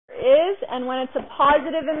is, and when it's a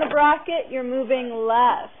positive in the bracket, you're moving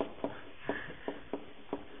left.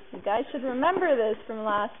 You guys should remember this from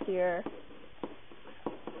last year.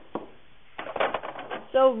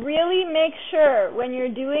 So really make sure when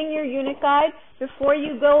you're doing your unit guide, before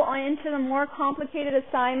you go on into the more complicated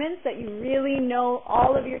assignments, that you really know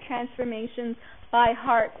all of your transformations by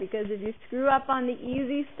heart, because if you screw up on the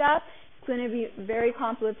easy stuff, it's going to be very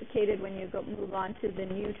complicated when you move on to the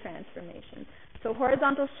new transformation. So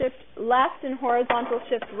horizontal shift left and horizontal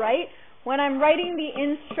shift right. When I'm writing the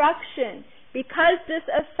instruction, because this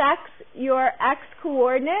affects your x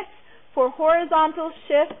coordinates, for horizontal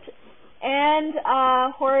shift and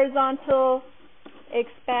horizontal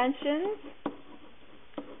expansions,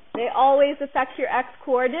 they always affect your x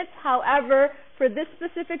coordinates. However, for this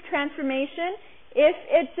specific transformation, if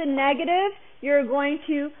it's a negative, you're going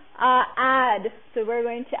to add. So we're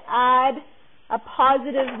going to add a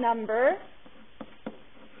positive number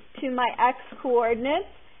to my x coordinates.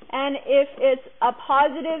 And if it's a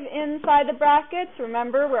positive inside the brackets,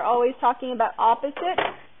 remember we're always talking about opposite,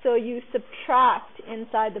 so you subtract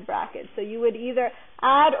inside the bracket. So you would either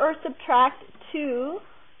add or subtract to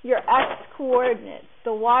your x coordinates.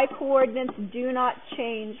 The y coordinates do not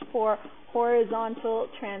change for horizontal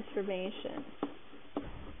transformations.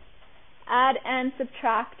 Add and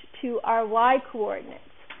subtract to our y coordinates.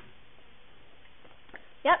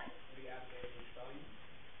 Yep.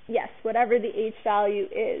 Yes, whatever the h value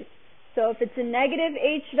is. So if it's a negative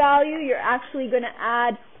h value, you're actually going to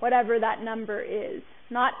add whatever that number is.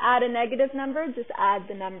 Not add a negative number, just add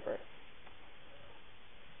the number.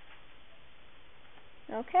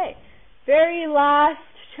 Okay. Very last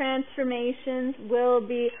transformations will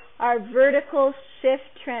be our vertical shift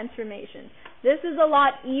transformation. This is a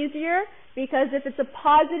lot easier because if it's a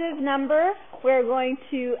positive number, we're going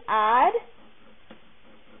to add.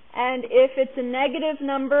 And if it's a negative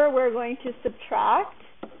number, we're going to subtract.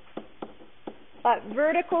 But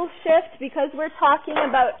vertical shift, because we're talking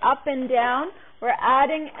about up and down, we're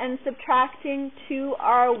adding and subtracting to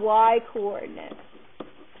our y coordinates.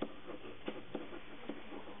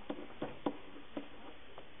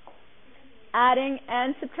 Adding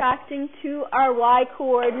and subtracting to our y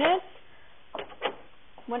coordinates.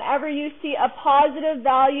 Whenever you see a positive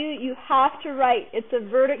value, you have to write it's a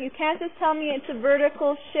you can't just tell me it's a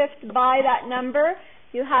vertical shift by that number.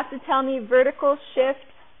 You have to tell me vertical shift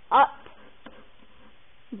up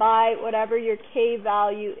by whatever your k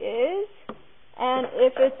value is. And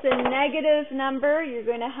if it's a negative number, you're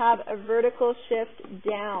going to have a vertical shift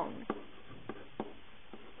down.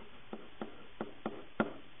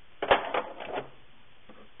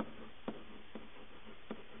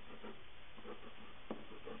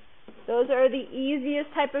 Those are the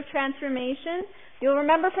easiest type of transformation. You'll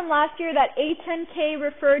remember from last year that h and k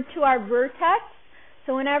referred to our vertex.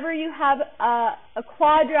 So whenever you have a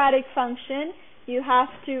quadratic function, you have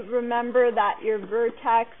to remember that your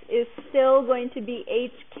vertex is still going to be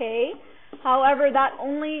hk. However, that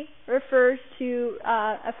only refers to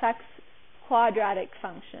affects quadratic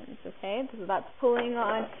functions. Okay, so that's pulling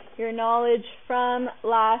on your knowledge from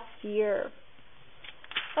last year.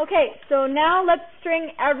 Okay, so now let's string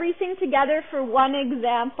everything together for one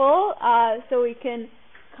example so we can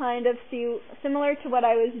kind of see, similar to what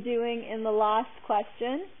I was doing in the last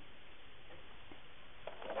question.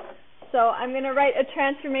 So I'm going to write a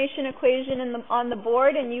transformation equation on the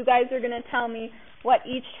board, and you guys are going to tell me what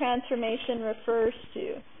each transformation refers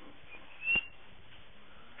to.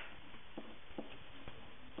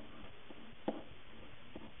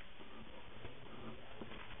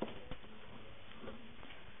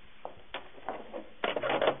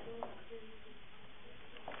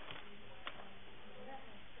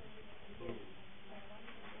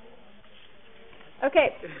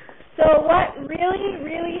 Okay, so what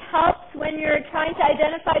really helps when you're trying to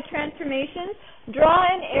identify transformations, draw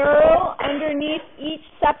an arrow underneath each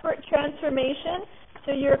separate transformation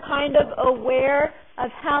so you're kind of aware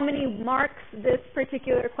of how many marks this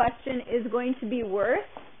particular question is going to be worth.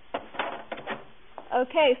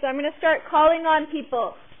 Okay, so I'm going to start calling on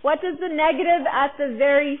people. What does the negative at the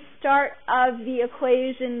very start of the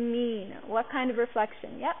equation mean? What kind of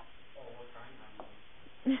reflection? Yep.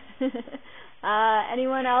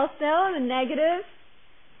 Anyone else know the negative?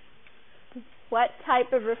 What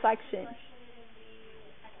type of reflection?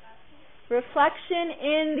 Reflection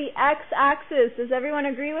in the x-axis. Does everyone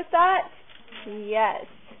agree with that? Yes.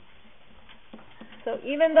 So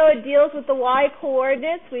even though it deals with the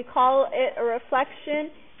y-coordinates, we call it a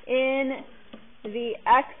reflection in the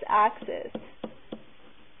x-axis.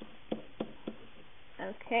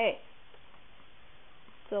 Okay.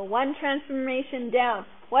 So one transformation down.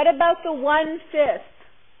 What about the 1/5?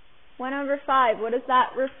 1 over 5, what does that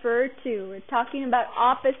refer to? We're talking about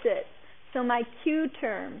opposites. So my Q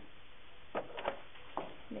term,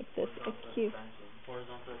 make this a Q.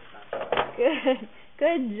 Good.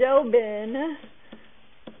 Good, Jobin.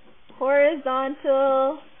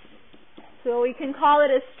 Horizontal, so we can call it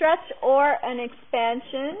a stretch or an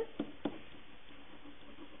expansion.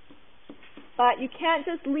 But you can't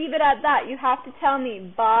just leave it at that. You have to tell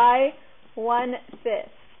me by 1/5.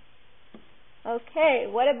 Okay,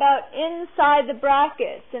 what about inside the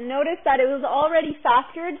brackets? And notice that it was already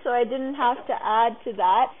factored, so I didn't have to add to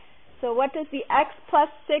that. So what does the x plus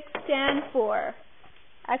 6 stand for?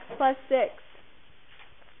 X plus 6.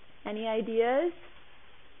 Any ideas?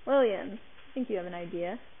 William, I think you have an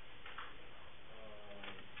idea.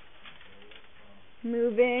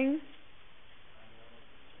 Moving.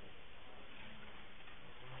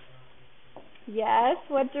 Yes,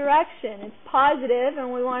 what direction? It's positive,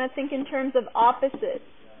 and we want to think in terms of opposites.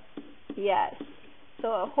 Yes. So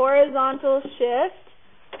a horizontal shift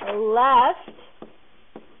left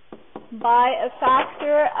by a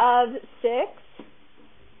factor of 6.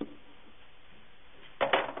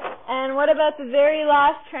 And what about the very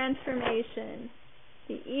last transformation?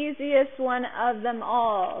 The easiest one of them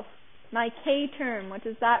all. My K term, what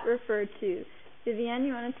does that refer to? Vivienne,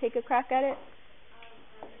 you want to take a crack at it?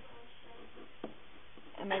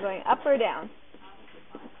 Am I going up or down?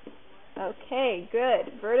 Okay,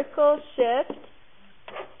 good. Vertical shift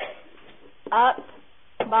up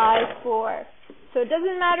by 4. So it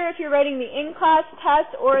doesn't matter if you're writing the in-class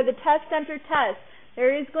test or the test center test.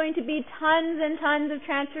 There is going to be tons and tons of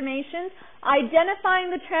transformations.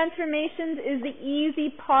 Identifying the transformations is the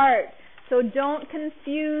easy part. So don't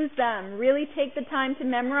confuse them. Really take the time to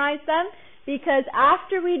memorize them, because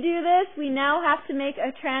after we do this, we now have to make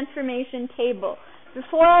a transformation table.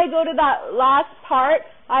 Before I go to that last part,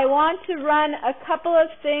 I want to run a couple of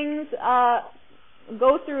things,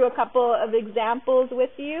 go through a couple of examples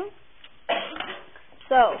with you.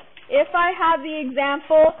 So, if I have the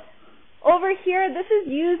example over here, this is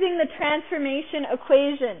using the transformation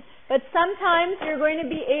equation. But sometimes you're going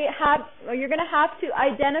to have to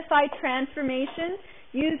identify transformations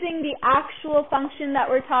using the actual function that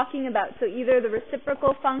we're talking about. So either the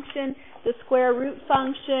reciprocal function, the square root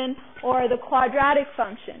function, or the quadratic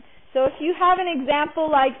function. So if you have an example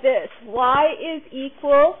like this, y is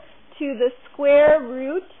equal to the square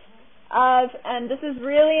root of, and this is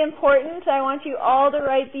really important, I want you all to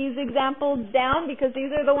write these examples down because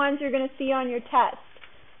these are the ones you're going to see on your test.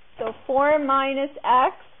 So 4 minus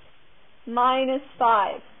x minus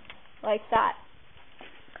 5, like that.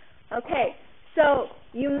 Okay, so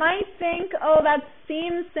you might think, oh, that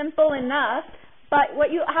seems simple enough, but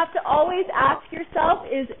what you have to always ask yourself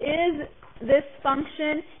is this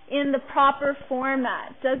function in the proper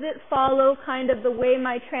format? Does it follow kind of the way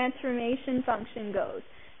my transformation function goes?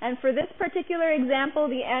 And for this particular example,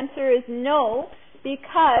 the answer is no,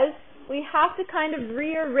 because we have to kind of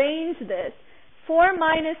rearrange this. 4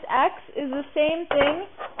 minus x is the same thing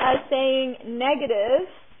as saying negative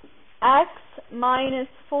x minus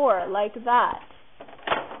 4, like that.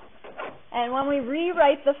 And when we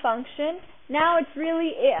rewrite the function, now it's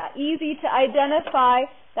really easy to identify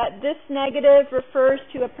that this negative refers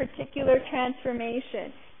to a particular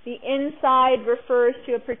transformation. The inside refers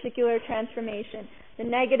to a particular transformation. The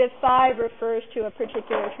negative 5 refers to a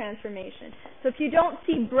particular transformation. So if you don't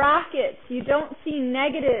see brackets, you don't see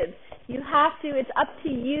negatives, it's up to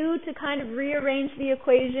you to kind of rearrange the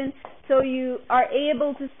equation so you are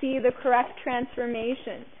able to see the correct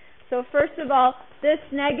transformation. So first of all, this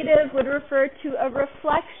negative would refer to a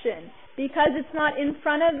reflection. Because it's not in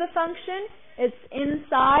front of the function, it's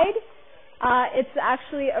inside, it's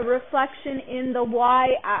actually a reflection in the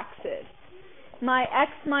y-axis. My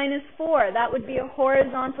x minus 4, that would be a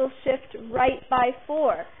horizontal shift right by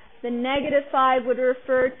 4. The negative 5 would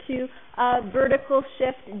refer to a vertical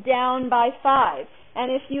shift down by 5.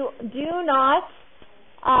 And if you do not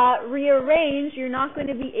rearrange, you're not going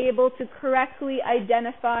to be able to correctly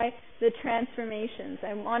identify the transformations.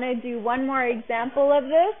 I want to do one more example of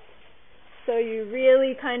this, so you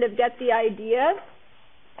really kind of get the idea.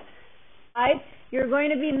 Right? You're going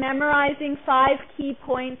to be memorizing 5 key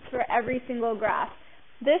points for every single graph.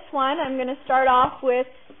 This one, I'm going to start off with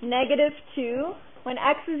negative 2. When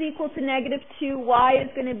x is equal to negative 2, y is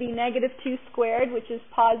going to be negative 2 squared, which is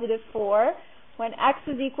positive 4. When x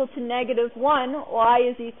is equal to negative 1, y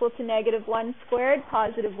is equal to negative 1 squared,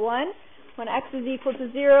 positive 1. When x is equal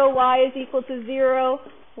to 0, y is equal to 0,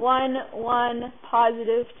 1, 1,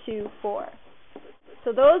 positive 2, 4.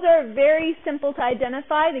 So those are very simple to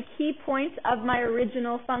identify, the key points of my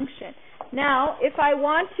original function. Now, if I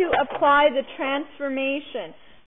want to apply the transformation,